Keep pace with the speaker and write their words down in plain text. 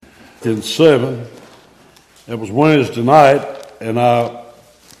in 7. It was Wednesday night, and I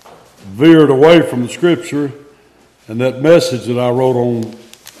veered away from the Scripture and that message that I wrote on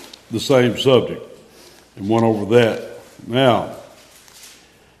the same subject and went over that. Now,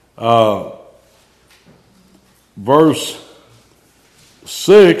 verse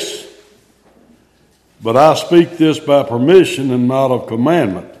 6, but I speak this by permission and not of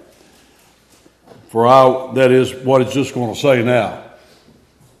commandment. That is what it's just going to say now.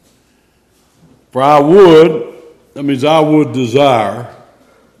 For I would desire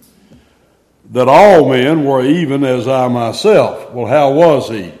that all men were even as I myself. Well, how was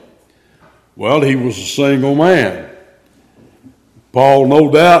he? Well, he was a single man. Paul, no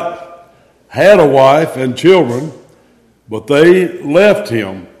doubt, had a wife and children, but they left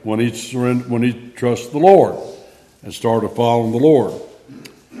him when he trusted the Lord and started following the Lord.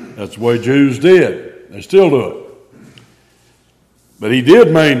 That's the way Jews did. They still do it. But he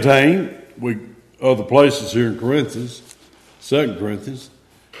did maintain, other places here in Corinthians, 2 Corinthians,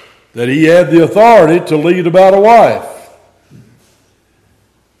 that he had the authority to lead about a wife.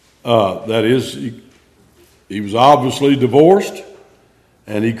 That is, he was obviously divorced,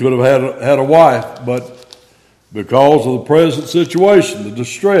 and he could have had a wife, but because of the present situation, the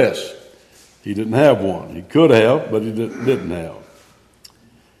distress, he didn't have one. He could have, but he didn't have.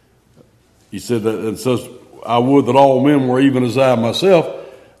 He said that, and says, I would that all men were even as I myself.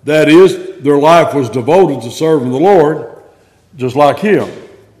 That is, their life was devoted to serving the Lord, just like him.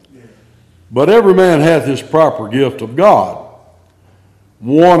 But every man hath his proper gift of God,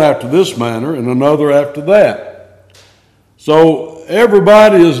 one after this manner and another after that. So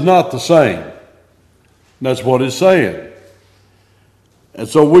everybody is not the same. That's what it's saying. And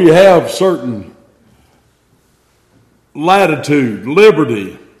so we have certain latitude,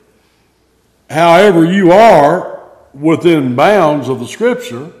 liberty. However you are within bounds of the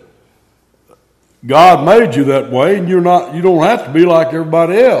Scripture, God made you that way, and you don't have to be like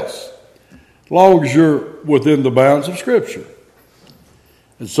everybody else, as long as you're within the bounds of Scripture.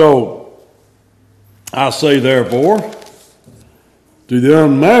 And so I say, therefore, to the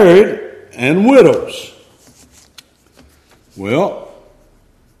unmarried and widows. Well,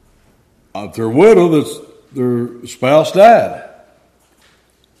 if they're widow, their spouse died.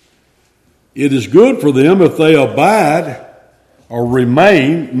 It is good for them if they abide or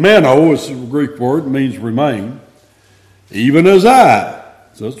remain. Meno is the Greek word, means remain. Even as I.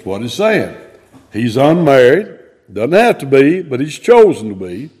 So that's what he's saying. He's unmarried. Doesn't have to be, but he's chosen to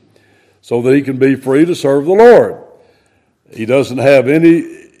be, so that he can be free to serve the Lord. He doesn't have any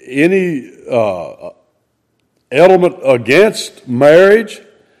element against marriage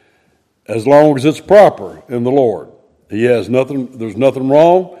as long as it's proper in the Lord. He has nothing. There's nothing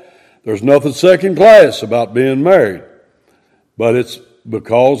wrong. There's nothing second class about being married, but it's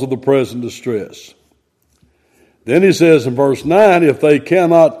because of the present distress. Then he says in verse 9, if they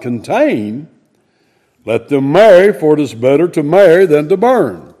cannot contain, let them marry, for it is better to marry than to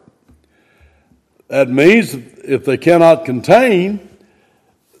burn. That means if they cannot contain,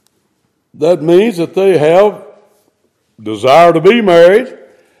 that means that they have desire to be married,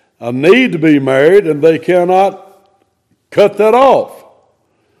 a need to be married, and they cannot cut that off.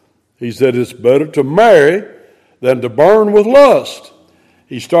 He said it's better to marry than to burn with lust.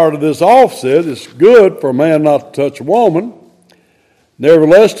 He started this off, said it's good for a man not to touch a woman,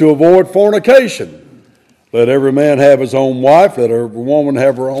 nevertheless to avoid fornication. Let every man have his own wife, let every woman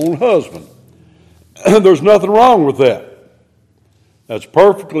have her own husband. There's nothing wrong with that. That's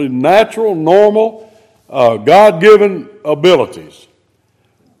perfectly natural, normal, God-given abilities.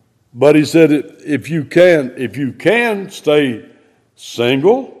 But he said if you can stay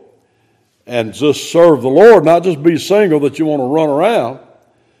single and just serve the Lord, not just be single that you want to run around,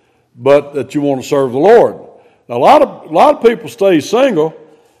 but that you want to serve the Lord. Now, a lot of people stay single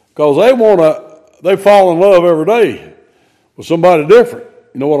because they fall in love every day with somebody different.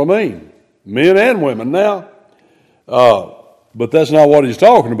 You know what I mean? Men and women now. But that's not what he's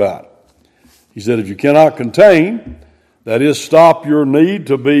talking about. He said if you cannot contain, that is, stop your need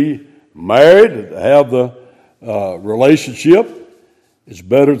to be married, to have the relationship, it's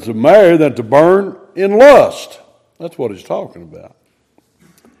better to marry than to burn in lust. That's what he's talking about.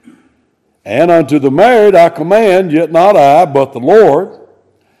 And unto the married I command, yet not I, but the Lord,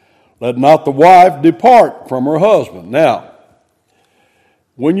 let not the wife depart from her husband. Now,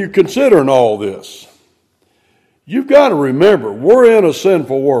 when you're considering all this, you've got to remember, we're in a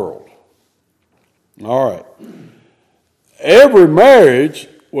sinful world. All right. Every marriage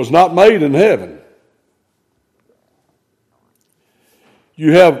was not made in heaven.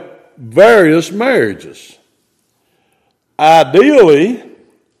 You have various marriages. Ideally,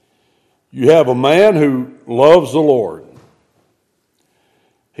 You have a man who loves the Lord.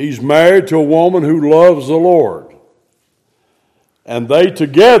 He's married to a woman who loves the Lord. And they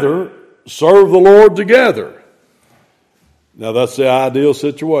together serve the Lord together. Now that's the ideal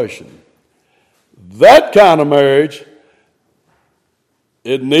situation. That kind of marriage,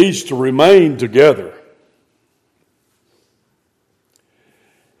 it needs to remain together.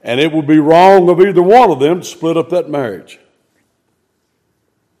 And it would be wrong of either one of them to split up that marriage.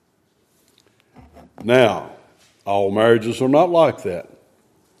 Now, all marriages are not like that.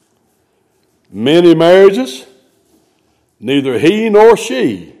 Many marriages, neither he nor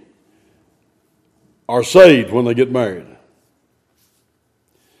she are saved when they get married.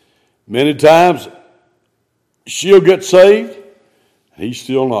 Many times, she'll get saved, he's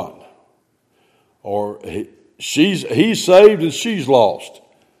still not. Or he's saved and she's lost.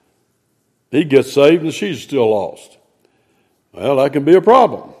 He gets saved and she's still lost. Well, that can be a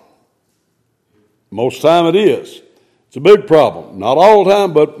problem. Most time it is. It's a big problem. Not all the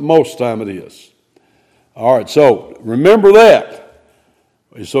time, but most time it is. All right, so remember that.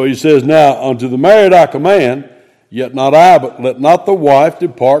 So he says, now unto the married I command, yet not I, but let not the wife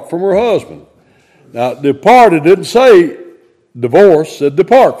depart from her husband. Now, departed didn't say divorce, said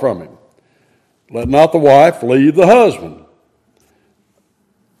depart from him. Let not the wife leave the husband.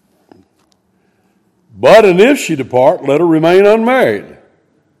 But and if she depart, let her remain unmarried.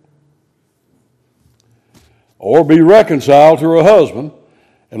 Or be reconciled to her husband,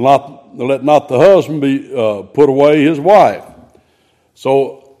 and let not the husband be put away his wife.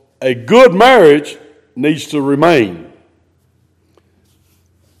 So a good marriage needs to remain.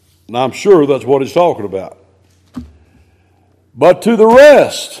 And I'm sure that's what he's talking about. But to the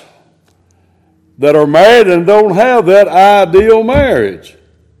rest that are married and don't have that ideal marriage,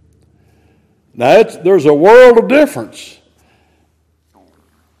 now there's a world of difference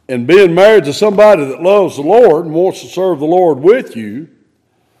in being married to somebody that loves the Lord and wants to serve the Lord with you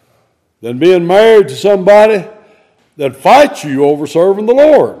than being married to somebody that fights you over serving the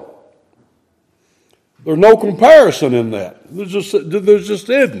Lord. There's no comparison in that. There's just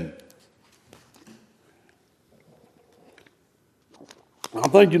hidden. I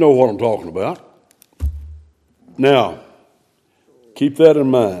think you know what I'm talking about. Now, keep that in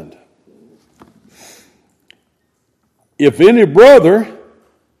mind. If any brother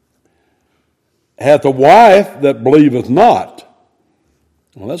hath a wife that believeth not,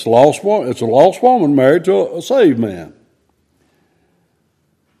 well, that's a lost woman. It's a lost woman married to a saved man.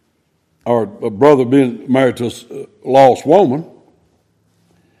 Or a brother being married to a lost woman.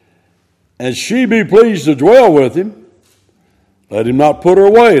 And she be pleased to dwell with him, let him not put her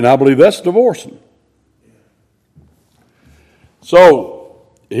away. And I believe that's divorcing. So,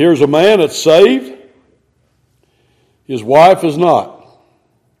 here's a man that's saved. His wife is not.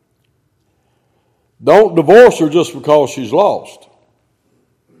 Don't divorce her just because she's lost.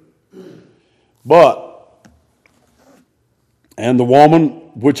 But, and the woman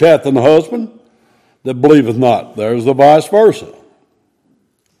which hath an husband that believeth not, there's the vice versa.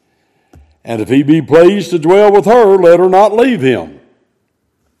 And if he be pleased to dwell with her, let her not leave him.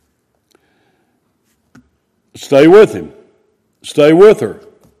 Stay with him. Stay with her.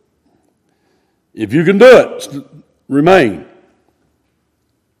 If you can do it, remain.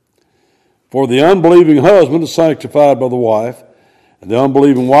 For the unbelieving husband is sanctified by the wife, and the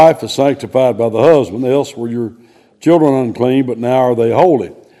unbelieving wife is sanctified by the husband. Else were your children unclean, but now are they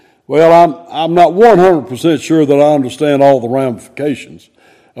holy. Well, I'm not 100% sure that I understand all the ramifications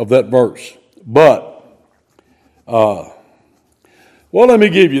of that verse. But, well, let me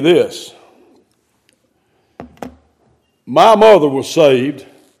give you this. My mother was saved.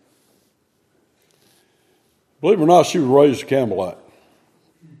 Believe it or not, she was raised a Campbellite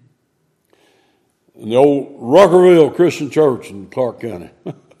in the old Ruckerville Christian Church in Clark County.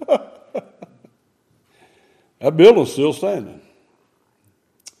 That building's still standing.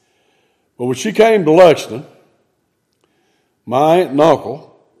 But when she came to Lexington, my aunt and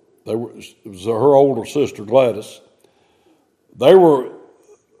uncle, it was her older sister Gladys, they were,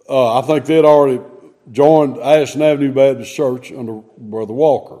 I think they had already joined Ashton Avenue Baptist Church under Brother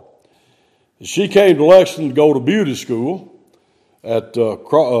Walker. And she came to Lexington to go to beauty school at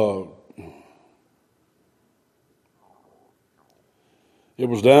it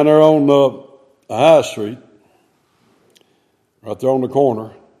was down there on High Street, right there on the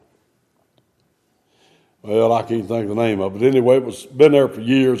corner. Well, I can't think of the name of it. Anyway, it was been there for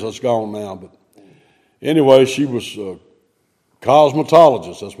years. It's gone now. But anyway, she was a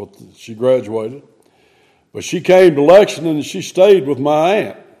cosmetologist. That's what she graduated. But she came to Lexington and she stayed with my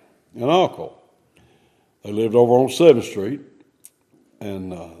aunt and uncle. They lived over on 7th Street.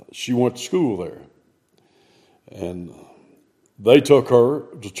 and she went to school there. And they took her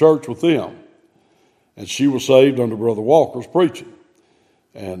to church with them. And she was saved under Brother Walker's preaching.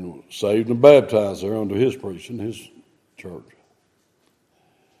 And saved and baptized there under his preaching, his church.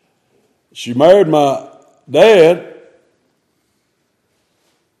 She married my dad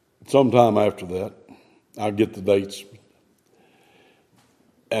sometime after that. I'll get the dates.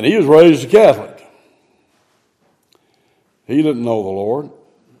 And he was raised a Catholic. He didn't know the Lord.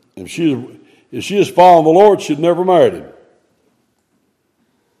 If she was following the Lord, she'd never married him.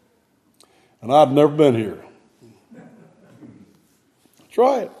 And I'd never been here.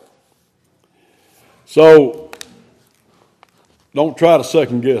 Try it. So, don't try to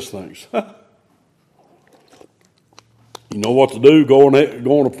second guess things. You know what to do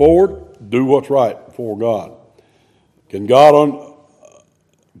going forward. Do what's right before God. Can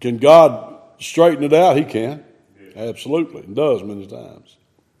God straighten it out? He can. Absolutely. He does many times.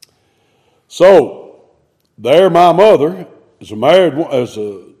 So, there my mother is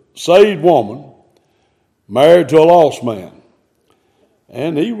a saved woman married to a lost man.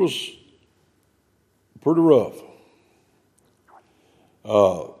 And he was pretty rough.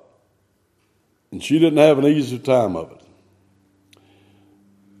 And she didn't have an easy time of it.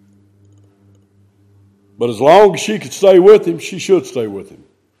 But as long as she could stay with him, she should stay with him.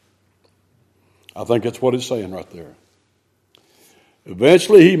 I think that's what it's saying right there.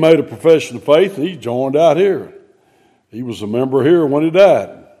 Eventually, he made a profession of faith, and he joined out here. He was a member here when he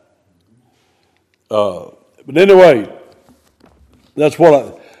died. But anyway, that's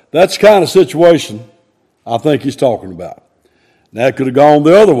the kind of situation I think he's talking about. Now, it could have gone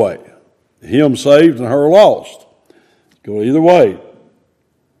the other way. Him saved and her lost. Go either way.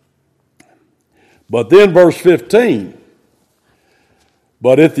 But then verse 15.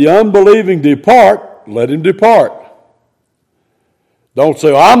 But if the unbelieving depart, let him depart. Don't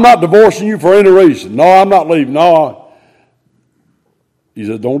say, well, I'm not divorcing you for any reason. No, I'm not leaving. No. He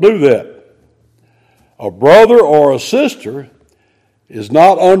said, don't do that. A brother or a sister is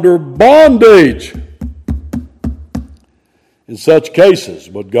not under bondage in such cases,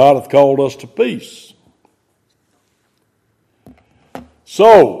 but God hath called us to peace.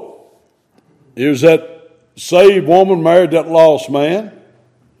 So, here's that saved woman married that lost man.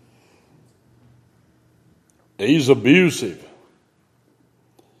 He's abusive.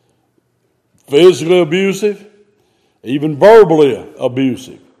 Physically abusive, even verbally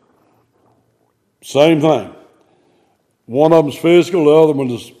abusive. Same thing. One of them's physical, the other one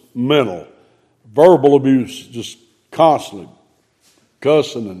is mental. Verbal abuse, just constantly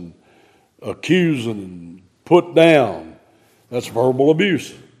cussing and accusing and put down. That's verbal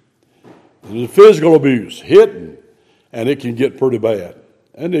abuse. And the physical abuse, hitting, and it can get pretty bad.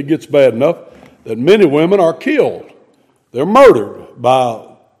 And it gets bad enough that many women are killed. They're murdered by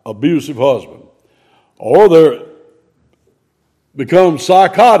an abusive husband. Or they become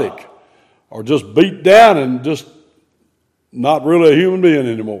psychotic or just beat down and just not really a human being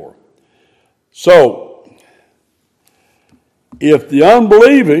anymore. So, if the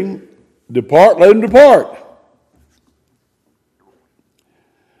unbelieving depart, let them depart.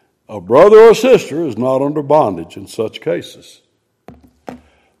 A brother or sister is not under bondage in such cases.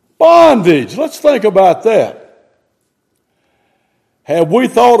 Bondage, let's think about that. Have we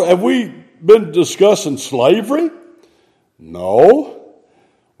been discussing slavery? No.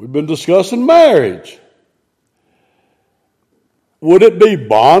 We've been discussing marriage. Would it be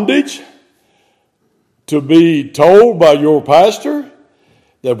bondage to be told by your pastor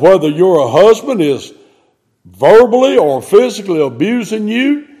that whether your husband is verbally or physically abusing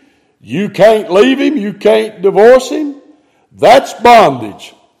you, you can't leave him, you can't divorce him? That's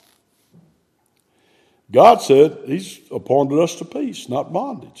bondage. God said he's appointed us to peace, not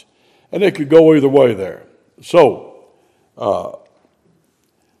bondage. And it could go either way there. So,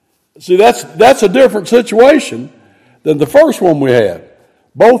 see, that's a different situation than the first one we had.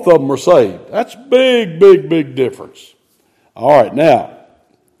 Both of them were saved. That's big, big, big difference. All right, now.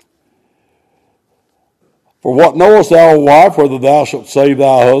 For what knowest thou, O wife, whether thou shalt save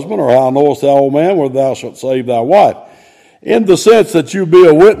thy husband, or how knowest thou, O man, whether thou shalt save thy wife? In the sense that you be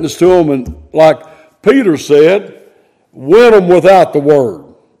a witness to them, and like Peter said, win them without the word,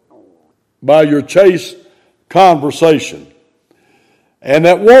 by your chaste conversation. And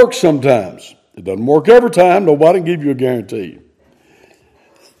that works sometimes. It doesn't work every time. Nobody can give you a guarantee.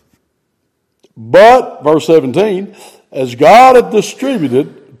 But, verse 17, as God hath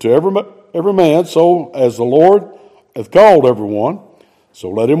distributed to every man, so as the Lord hath called everyone, so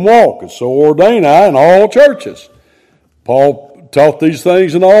let him walk. And so ordain I in all churches. Paul taught these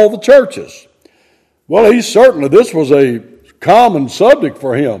things in all the churches. Well, this was a common subject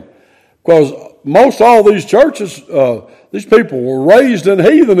for him, because most all these churches, these people were raised in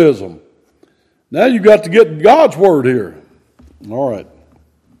heathenism. Now you've got to get God's word here. All right.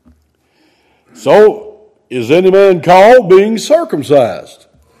 So, is any man called being circumcised?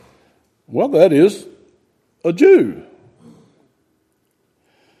 Well, that is a Jew.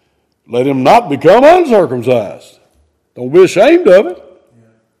 Let him not become uncircumcised. Don't be ashamed of it.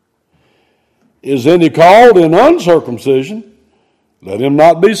 Is any called in uncircumcision? Let him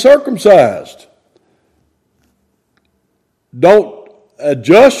not be circumcised. Don't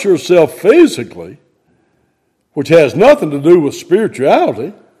adjust yourself physically, which has nothing to do with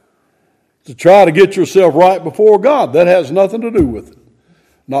spirituality, to try to get yourself right before God. That has nothing to do with it.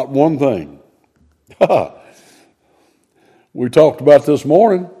 Not one thing. We talked about this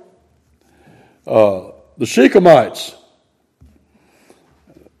morning. The Shechemites,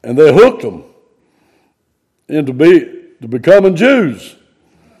 and they hooked them into becoming Jews.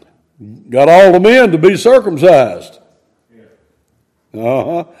 Got all the men to be circumcised.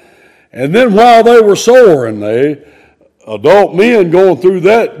 And then while they were soring, adult men going through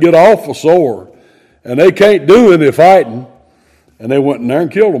that get awful sore, and they can't do any fighting, and they went in there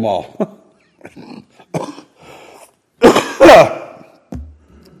and killed them all.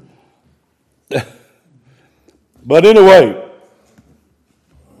 But anyway,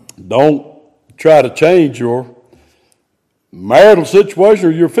 don't try to change your marital situation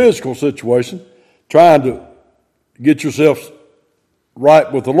or your physical situation trying to get yourself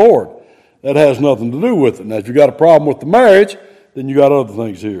right with the Lord. That has nothing to do with it. Now, if you got a problem with the marriage, then you got other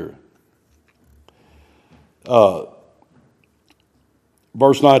things here.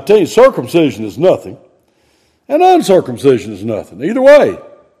 Verse 19, circumcision is nothing, and uncircumcision is nothing. Either way.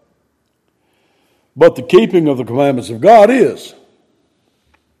 But the keeping of the commandments of God is.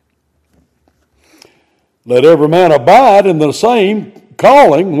 Let every man abide in the same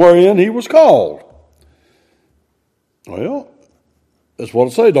calling wherein he was called. Well, that's what I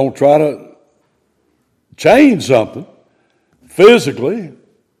say. Don't try to change something physically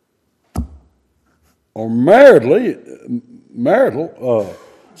or marital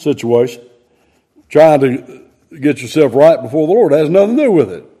situation, trying to get yourself right before the Lord. It has nothing to do with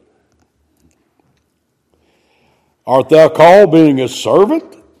it. Art thou called being a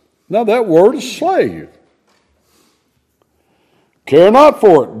servant? Now that word is slave. Care not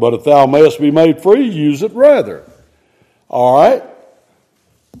for it, but if thou mayest be made free, use it rather. All right?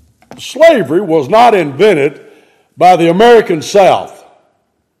 Slavery was not invented by the American South.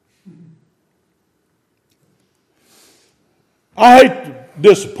 I hate to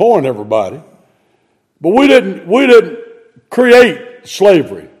disappoint everybody, but we didn't create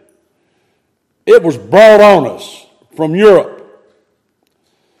slavery. It was brought on us from Europe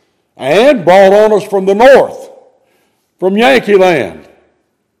and brought on us from the north, from Yankee land.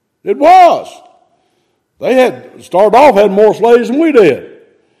 It was. They had started off had more slaves than we did.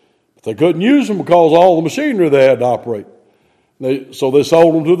 But they couldn't use them because of all the machinery they had to operate. So they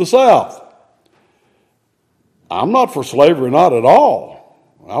sold them to the South. I'm not for slavery, not at all.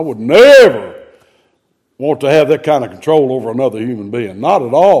 I would never want to have that kind of control over another human being. Not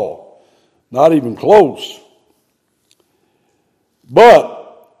at all. Not even close. But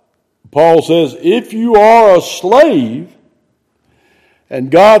Paul says, if you are a slave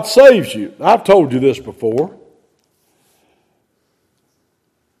and God saves you, I've told you this before.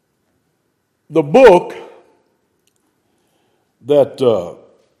 The book that,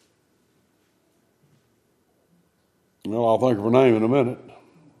 I'll think of her name in a minute.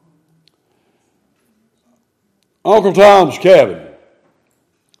 Uncle Tom's Cabin.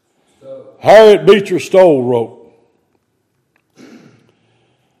 Harriet Beecher Stowe wrote.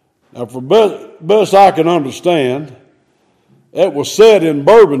 Now, for best I can understand, it was set in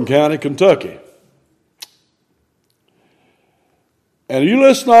Bourbon County, Kentucky. And you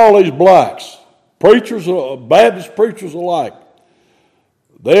listen to all these blacks, preachers, Baptist preachers alike,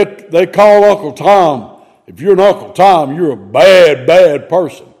 they call Uncle Tom, if you're an Uncle Tom, you're a bad, bad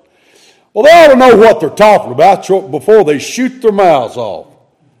person. Well, they ought to know what they're talking about before they shoot their mouths off.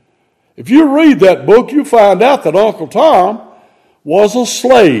 If you read that book, you find out that Uncle Tom was a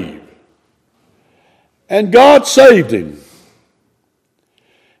slave. And God saved him.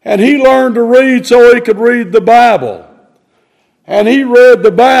 And he learned to read so he could read the Bible. And he read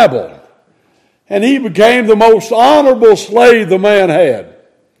the Bible. And he became the most honorable slave the man had.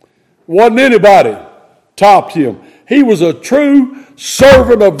 Wasn't anybody topped him. He was a true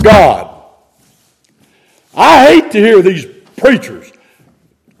servant of God. I hate to hear these preachers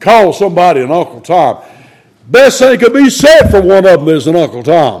call somebody an Uncle Tom. Best thing could be said for one of them is an Uncle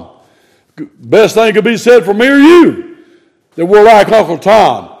Tom. Best thing could be said for me or you. that we're like Uncle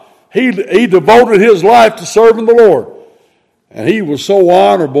Tom. He devoted his life to serving the Lord. And he was so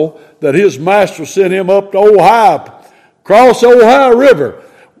honorable that his master sent him up to Ohio, cross the Ohio River,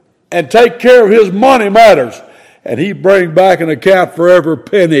 and take care of his money matters. And he bring back an account for every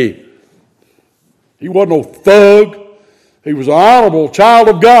penny. He wasn't no thug. He was an honorable child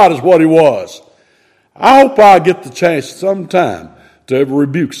of God is what he was. I hope I get the chance sometime to ever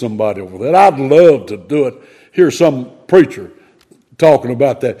rebuke somebody over that. I'd love to do it. Hear some preacher talking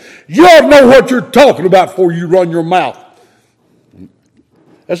about that. You ought to know what you're talking about before you run your mouth.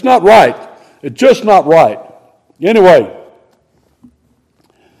 That's not right. It's just not right. Anyway,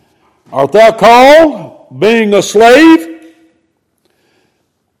 art thou called, being a slave?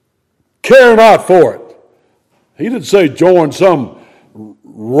 Care not for it. He didn't say join some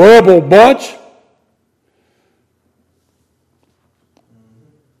rebel bunch.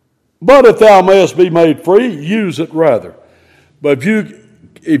 But if thou mayest be made free, use it rather. But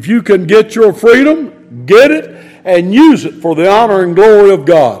if you can get your freedom, get it and use it for the honor and glory of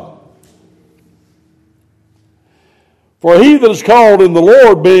God. For he that is called in the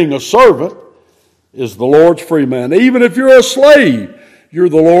Lord, being a servant, is the Lord's free man. Even if you're a slave, you're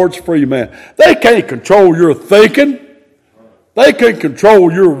the Lord's free man. They can't control your thinking. They can't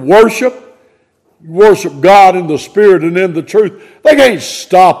control your worship. You worship God in the Spirit and in the truth. They can't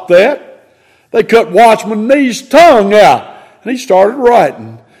stop that. They cut Watchman Nee's tongue out, and he started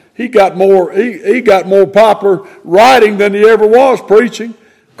writing. He got more popular writing than he ever was preaching.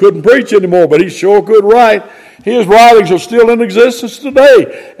 Couldn't preach anymore, but he sure could write. His writings are still in existence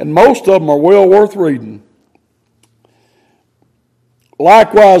today, and most of them are well worth reading.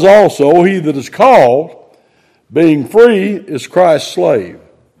 Likewise also, he that is called, being free, is Christ's slave.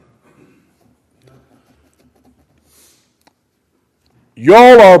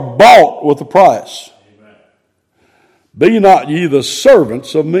 Y'all are bought with a price. Amen. Be not ye the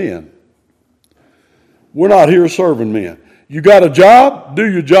servants of men. We're not here serving men. You got a job? Do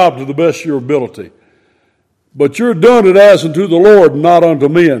your job to the best of your ability. But you're doing it as unto the Lord, not unto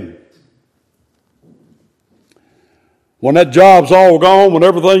men. When that job's all gone, when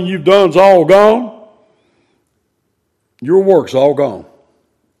everything you've done's all gone, your work's all gone.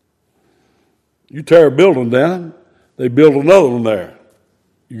 You tear a building down, they build another one there.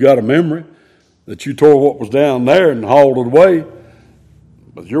 You got a memory that you tore what was down there and hauled it away,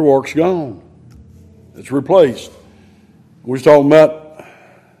 but your work's gone. It's replaced. We're talking about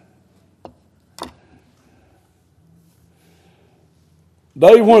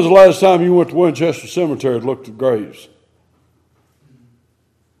Dave, when's the last time you went to Winchester Cemetery and looked at graves?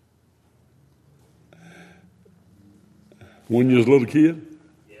 When you was a little kid?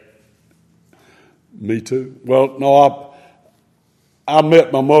 Yeah. Me too. Well, no, I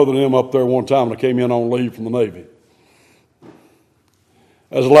met my mother and them up there one time when I came in on leave from the Navy.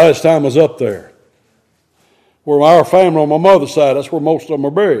 That was the last time I was up there. Where our family on my mother's side, that's where most of them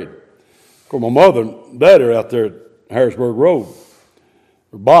are buried. Of course, my mother and daddy are out there at Harrisburg Road.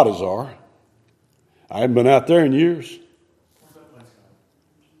 Their bodies are. I haven't been out there in years.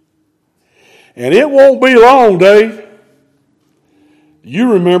 And it won't be long, Dave.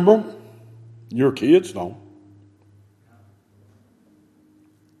 You remember. Your kids don't.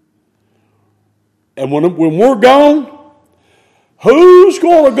 And when we're gone, who's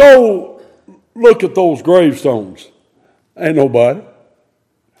going to go look at those gravestones? Ain't nobody.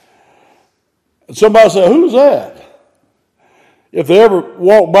 And somebody say, who's that? If they ever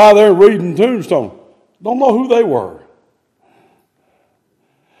walk by there reading tombstone, don't know who they were.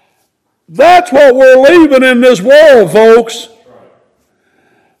 That's what we're leaving in this world, folks.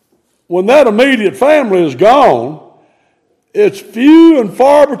 When that immediate family is gone, it's few and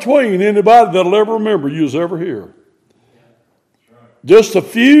far between anybody that'll ever remember you was ever here. Just a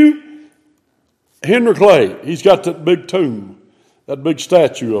few. Henry Clay, he's got that big tomb, that big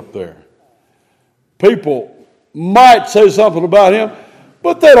statue up there. People might say something about him,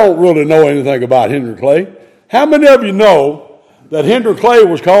 but they don't really know anything about Henry Clay. How many of you know that Henry Clay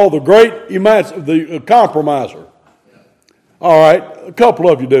was called the great compromiser? All right, a couple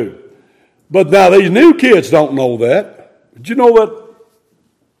of you do. But now these new kids don't know that. Did you know that?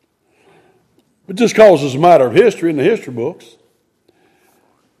 It just causes a matter of history in the history books.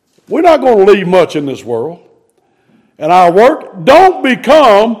 We're not going to leave much in this world. And our work, don't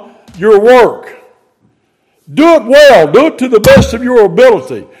become your work. Do it well. Do it to the best of your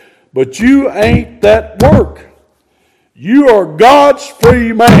ability. But you ain't that work. You are God's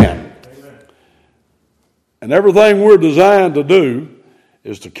free man. Amen. And everything we're designed to do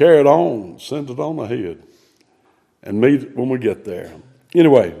is to carry it on, send it on ahead, and meet when we get there.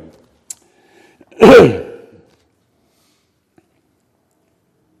 Anyway,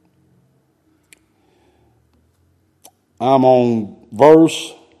 I'm on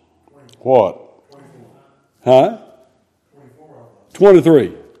verse, what?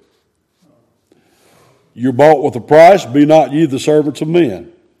 23. You're bought with a price, be not ye the servants of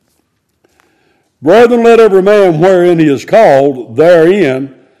men. Brethren, let every man wherein he is called,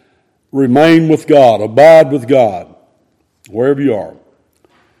 therein remain with God, abide with God, wherever you are.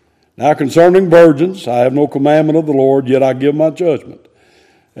 Now concerning virgins, I have no commandment of the Lord, yet I give my judgment,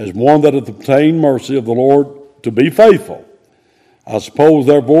 as one that hath obtained mercy of the Lord to be faithful. I suppose,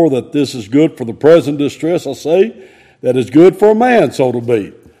 therefore, that this is good for the present distress, I say, that is good for a man so to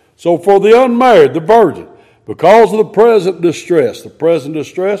be. So for the unmarried, the virgin, because of the present distress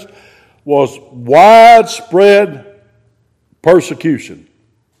was widespread persecution.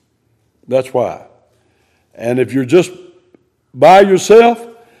 That's why. And if you're just by yourself,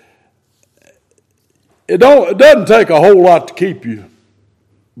 it doesn't take a whole lot to keep you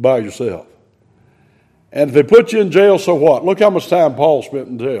by yourself. And if they put you in jail, so what? Look how much time Paul spent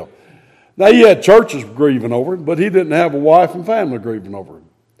in jail. Now, he had churches grieving over him, but he didn't have a wife and family grieving over him.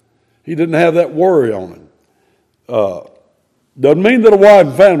 He didn't have that worry on him. Doesn't mean that a wife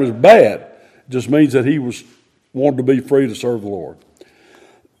and family is bad. It just means that he wanted to be free to serve the Lord.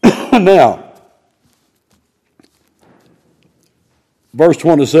 Now, verse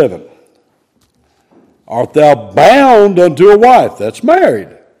 27. Art thou bound unto a wife that's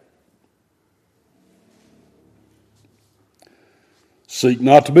married? Seek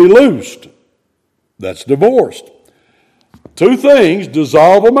not to be loosed. That's divorced. Two things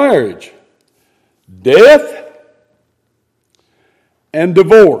dissolve a marriage: death and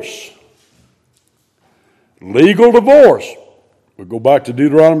divorce. Legal divorce. We go back to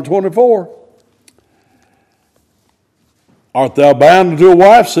Deuteronomy 24. Art thou bound unto a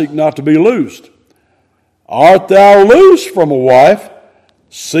wife? Seek not to be loosed. Art thou loose from a wife?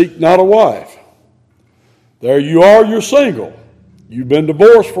 Seek not a wife. There you are, you're single. You've been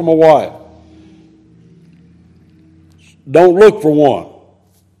divorced from a wife. Don't look for one.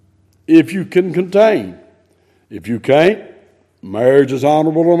 If you can contain. If you can't, marriage is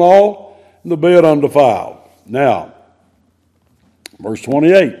honorable and all, and the bed undefiled. Now, verse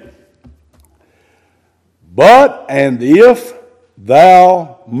 28. But, and if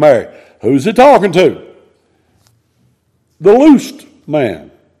thou marry. Who's he talking to? The loosed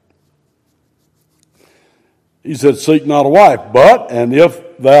man. He said, seek not a wife. But, and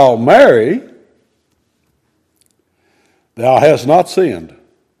if thou marry, thou hast not sinned.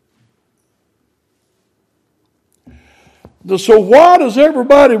 So why does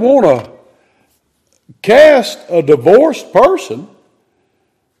everybody want to cast a divorced person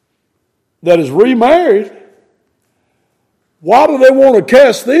that is remarried? Why do they want to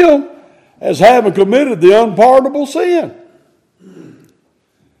cast them as having committed the unpardonable sin?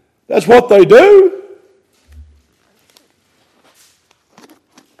 That's what they do.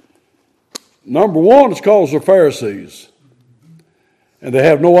 Number one, it's because they're Pharisees. And they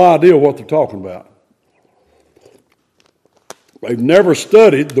have no idea what they're talking about. They've never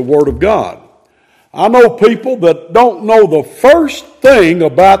studied the Word of God. I know people that don't know the first thing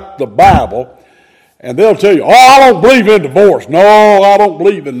about the Bible, and they'll tell you, oh, I don't believe in divorce. No, I don't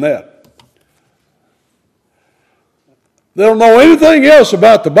believe in that. They don't know anything else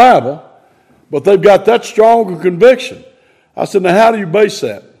about the Bible, but they've got that strong a conviction. I said, now how do you base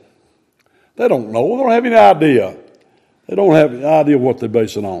that? They don't know. They don't have any idea. They don't have any idea what they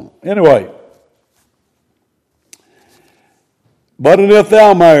base it on. Anyway. But and if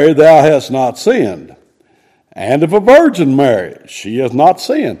thou marry, thou hast not sinned. And if a virgin marry, she has not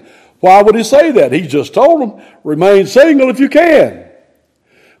sinned. Why would he say that? He just told them, remain single if you can.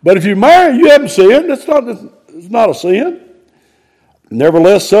 But if you marry, you haven't sinned. It's not a sin.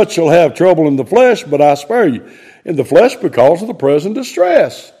 Nevertheless, such shall have trouble in the flesh, but I spare you in the flesh because of the present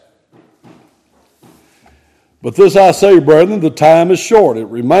distress. But this I say, brethren, the time is short. It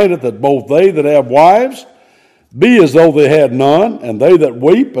remaineth that both they that have wives be as though they had none, and they that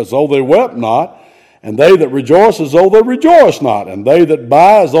weep as though they wept not, and they that rejoice as though they rejoice not, and they that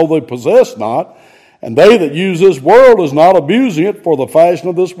buy as though they possess not, and they that use this world as not abusing it, for the fashion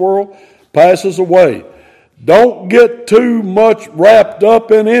of this world passes away. Don't get too much wrapped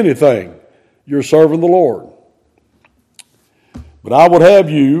up in anything. You're serving the Lord. But I would have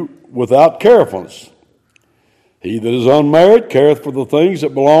you without carefulness. He that is unmarried careth for the things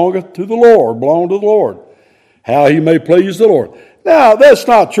that belong to the Lord, how he may please the Lord. Now, that's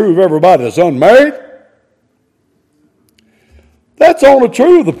not true of everybody that's unmarried. That's only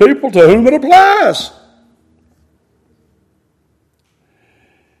true of the people to whom it applies.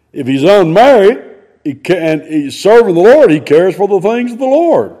 If he's unmarried and he's serving the Lord, he cares for the things of the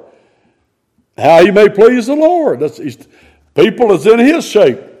Lord, how he may please the Lord. People that's in his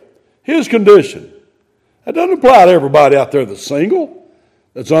shape, his condition. That doesn't apply to everybody out there that's single,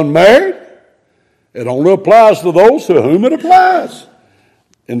 that's unmarried. It only applies to those to whom it applies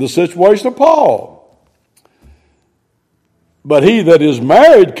in the situation of Paul. But he that is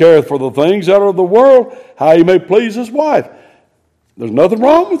married careth for the things out of the world, how he may please his wife. There's nothing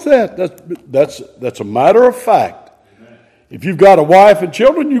wrong with that. That's a matter of fact. If you've got a wife and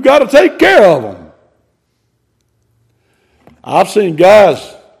children, you've got to take care of them. I've seen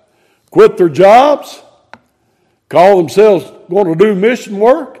guys quit their jobs, call themselves going to do mission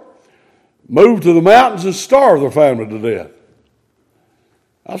work, move to the mountains and starve their family to death.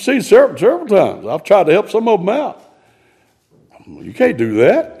 I've seen several times. I've tried to help some of them out. You can't do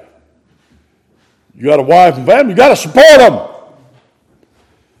that. You got a wife and family, you got to support them.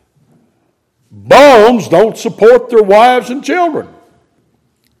 Bums don't support their wives and children.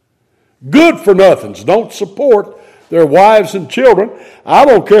 Good for nothings don't support their wives and children. I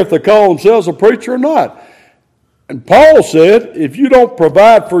don't care if they call themselves a preacher or not. And Paul said, if you don't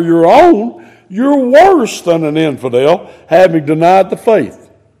provide for your own, you're worse than an infidel, having denied the faith.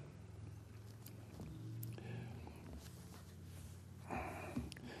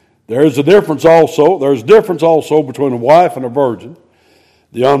 There's difference also between a wife and a virgin.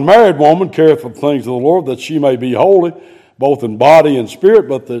 The unmarried woman careth for the things of the Lord, that she may be holy, both in body and spirit,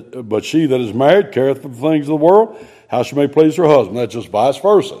 but she that is married careth for the things of the world, how she may please her husband. That's just vice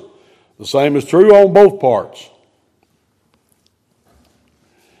versa. The same is true on both parts.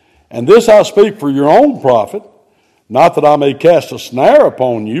 And this I speak for your own profit, not that I may cast a snare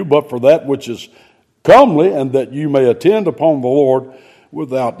upon you, but for that which is comely, and that you may attend upon the Lord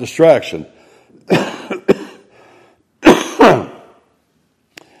without distraction.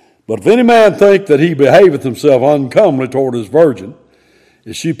 But if any man think that he behaveth himself uncomely toward his virgin,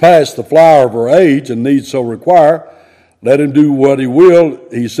 if she pass the flower of her age and need so require, let him do what he will,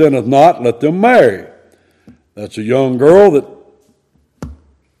 he sinneth not, let them marry. That's a young girl that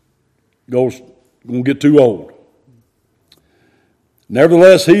going to get too old.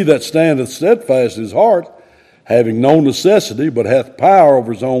 Nevertheless, he that standeth steadfast in his heart, having no necessity, but hath power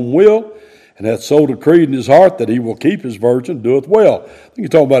over his own will, and hath so decreed in his heart that he will keep his virgin, doeth well. I think you're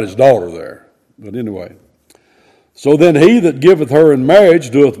talking about his daughter there. But anyway. So then he that giveth her in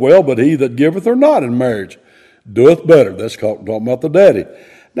marriage doeth well, but he that giveth her not in marriage doeth better. That's talking about the daddy.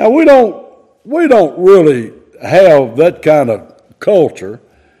 Now we don't really have that kind of culture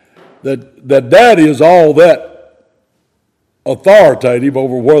that daddy is all that authoritative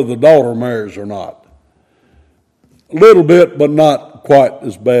over whether the daughter marries or not. A little bit, but not quite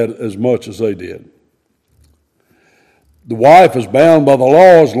as much as they did. The wife is bound by the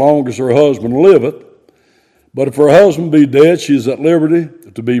law as long as her husband liveth, but if her husband be dead, she is at liberty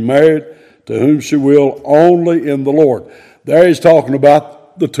to be married to whom she will, only in the Lord. There he's talking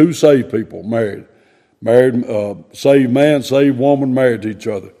about the two saved people married. Saved man, saved woman married to each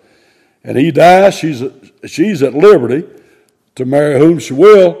other. And he dies, she's at liberty to marry whom she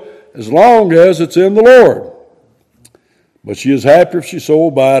will, as long as it's in the Lord. But she is happy if she so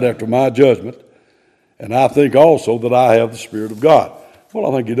abide after my judgment. And I think also that I have the Spirit of God.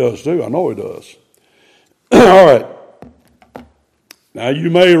 Well, I think he does too. I know he does. All right. Now you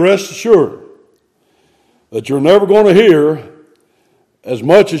may rest assured that you're never going to hear as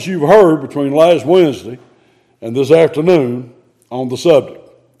much as you've heard between last Wednesday and this afternoon on the subject.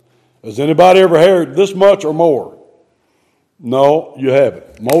 Has anybody ever heard this much or more? No, you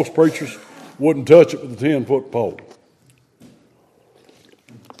haven't. Most preachers wouldn't touch it with a 10-foot pole.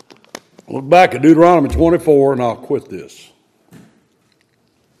 Look back at Deuteronomy 24, and I'll quit this.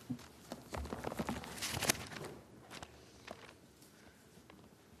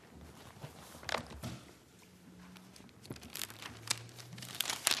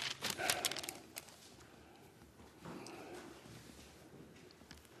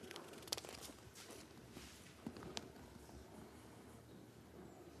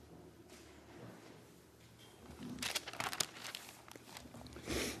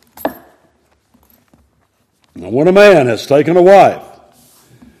 Now, when a man has taken a wife,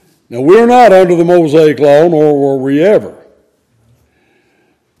 now we're not under the Mosaic law, nor were we ever.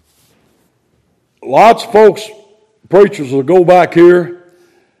 Lots of folks, preachers, will go back here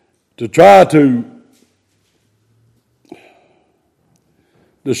to try to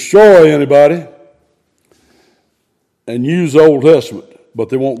destroy anybody and use the Old Testament, but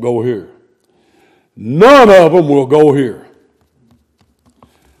they won't go here. None of them will go here.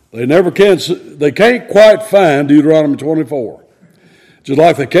 They never can. They can't quite find Deuteronomy 24. Just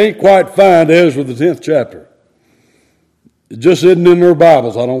like they can't quite find Ezra the 10th chapter. It just isn't in their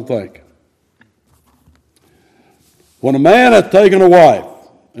Bibles, I don't think. When a man hath taken a wife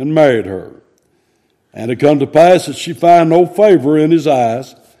and married her, and it come to pass that she find no favor in his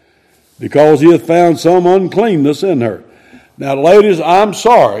eyes, because he hath found some uncleanness in her. Now, ladies, I'm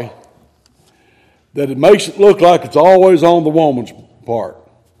sorry that it makes it look like it's always on the woman's part.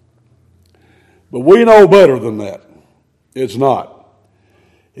 But we know better than that. It's not.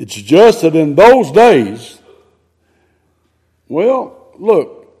 It's just that in those days, well,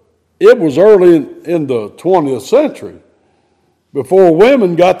 look, it was early in the 20th century before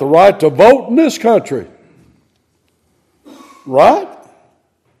women got the right to vote in this country. Right?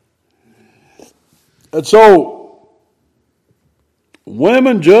 And so,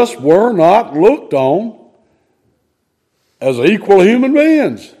 women just were not looked on as equal human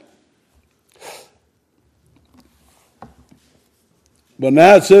beings. But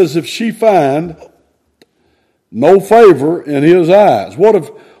now it says, if she find no favor in his eyes. What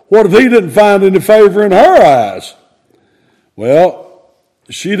if he didn't find any favor in her eyes? Well,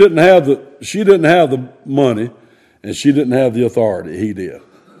 she didn't have the money, and she didn't have the authority. He did.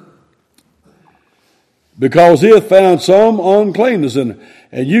 Because he hath found some uncleanness in her.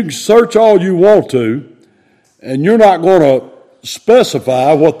 And you can search all you want to, and you're not going to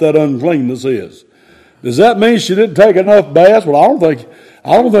specify what that uncleanness is. Does that mean she didn't take enough baths? Well, I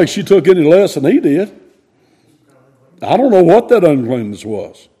don't think she took any less than he did. I don't know what that uncleanness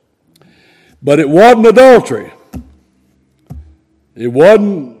was. But it wasn't adultery. It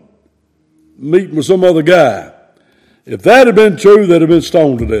wasn't meeting with some other guy. If that had been true, they'd have been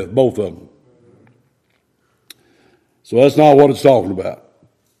stoned to death, both of them. So that's not what it's talking about.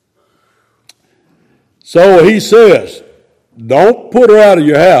 So he says, don't put her out of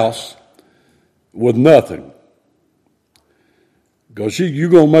your house with nothing, because you're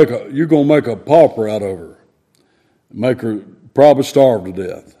gonna make a pauper out of her, make her probably starve to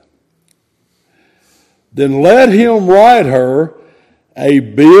death. Then let him write her a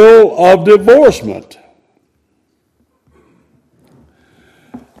bill of divorcement.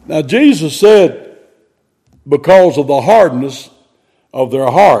 Now Jesus said, because of the hardness of their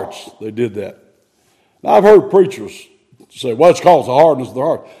hearts, they did that. Now I've heard preachers say, well, it's called the hardness of their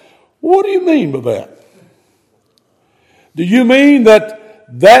heart. What do you mean by that? Do you mean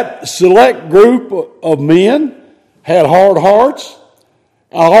that select group of men had hard hearts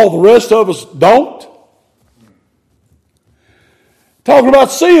and all the rest of us don't? Talking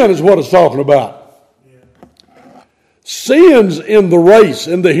about sin is what it's talking about. Sin's in the race,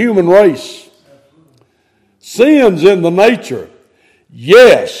 in the human race. Sin's in the nature.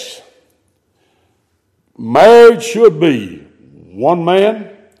 Yes, marriage should be one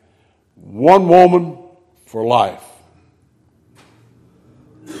man, one woman for life.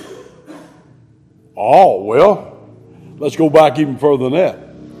 Oh, well, let's go back even further than that.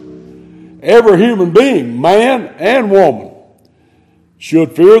 Every human being, man and woman,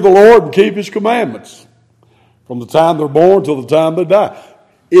 should fear the Lord and keep his commandments from the time they're born till the time they die.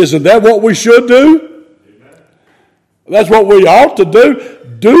 Isn't that what we should do? Amen. That's what we ought to do.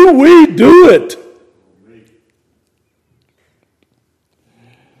 Do we do it?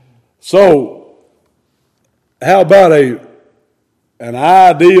 So, how about an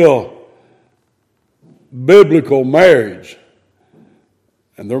ideal biblical marriage?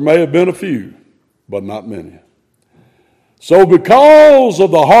 And there may have been a few, but not many. So because of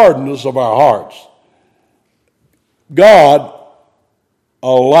the hardness of our hearts, God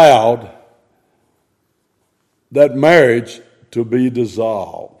allowed that marriage to be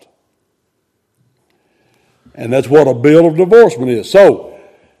dissolved. And that's what a bill of divorcement is. So,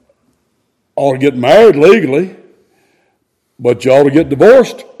 ought to get married legally, but you ought to get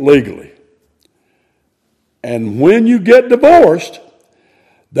divorced legally. And when you get divorced,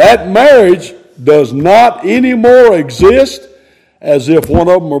 that marriage does not anymore exist as if one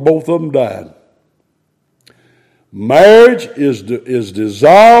of them or both of them died. Marriage is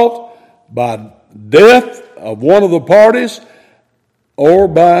dissolved by death of one of the parties or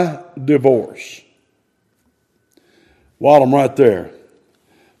by divorce. While I'm right there,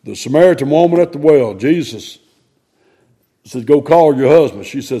 the Samaritan woman at the well, Jesus said, go call your husband.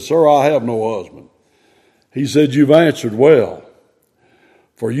 She said, sir, I have no husband. He said, you've answered well.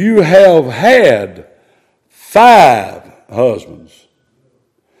 For you have had 5 husbands.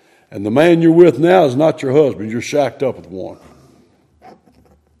 And the man you're with now is not your husband. You're shacked up with one.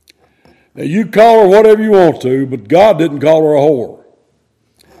 Now you call her whatever you want to, but God didn't call her a whore.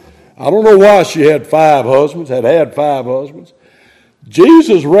 I don't know why she had 5 husbands, had 5 husbands.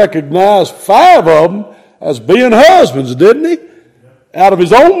 Jesus recognized 5 of them as being husbands, didn't he? Out of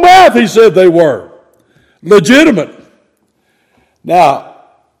his own mouth he said they were legitimate. Now,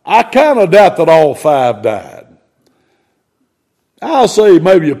 I kind of doubt that all 5 died. I'll say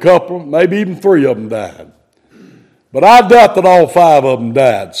maybe a couple, maybe even 3 of them died. But I doubt that all 5 of them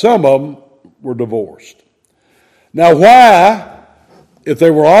died. Some of them were divorced. Now why, if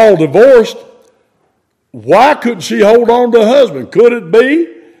they were all divorced, why couldn't she hold on to a husband? Could it be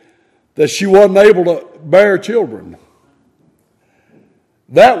that she wasn't able to bear children?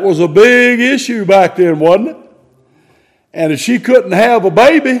 That was a big issue back then, wasn't it? And if she couldn't have a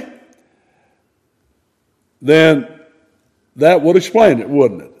baby, then that would explain it,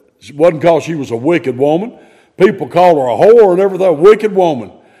 wouldn't it? It wasn't because she was a wicked woman. People call her a whore and everything, a wicked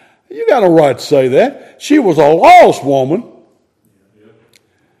woman. You got no right to say that. She was a lost woman.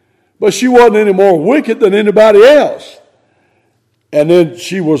 But she wasn't any more wicked than anybody else. And then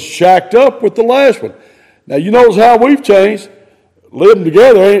she was shacked up with the last one. Now you notice how we've changed. Living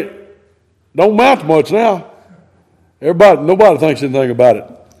together don't amount to much now. Nobody thinks anything about it.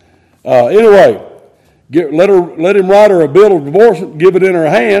 Anyway, let him write her a bill of divorcement, give it in her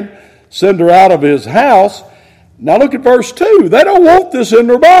hand, send her out of his house. Now look at verse 2. They don't want this in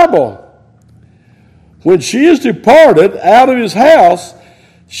their Bible. When she is departed out of his house,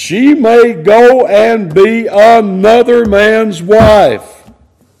 she may go and be another man's wife.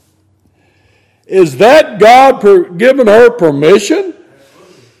 Is that God giving her permission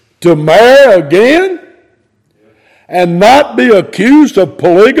to marry again and not be accused of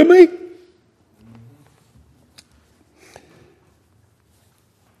polygamy?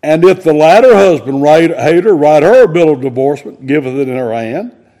 And if the latter husband hate her, write her a bill of divorcement, giveth it in her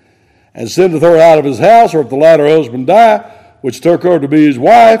hand, and sendeth her out of his house, or if the latter husband die, which took her to be his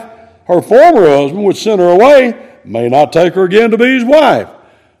wife, her former husband, which sent her away, may not take her again to be his wife,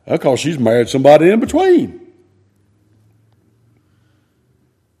 because she's married somebody in between.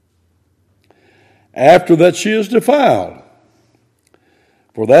 After that she is defiled,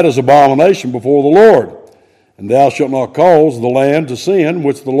 for that is abomination before the Lord. And thou shalt not cause the land to sin,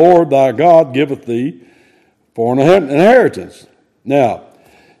 which the Lord thy God giveth thee for an inheritance. Now,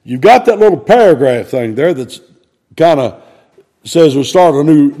 you've got that little paragraph thing there that's kind of says we'll start a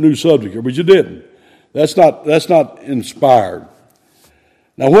new subject here, but you didn't. That's not inspired.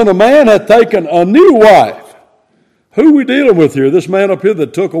 Now, when a man hath taken a new wife, who are we dealing with here? This man up here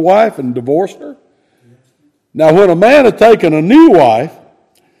that took a wife and divorced her? Now, when a man hath taken a new wife,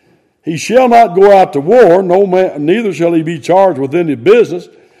 he shall not go out to war, neither shall he be charged with any business,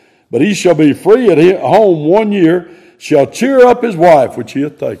 but he shall be free at home 1 year, shall cheer up his wife which he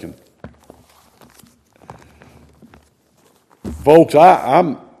hath taken. Folks,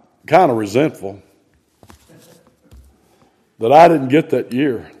 I'm kind of resentful that I didn't get that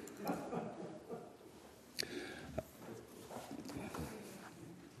year.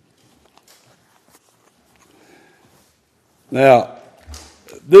 Now,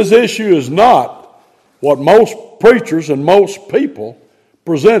 this issue is not what most preachers and most people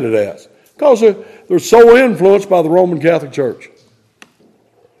present it as, because they're so influenced by the Roman Catholic Church.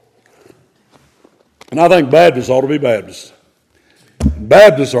 And I think Baptists ought to be Baptists.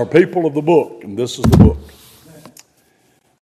 Baptists are people of the book, and this is the book.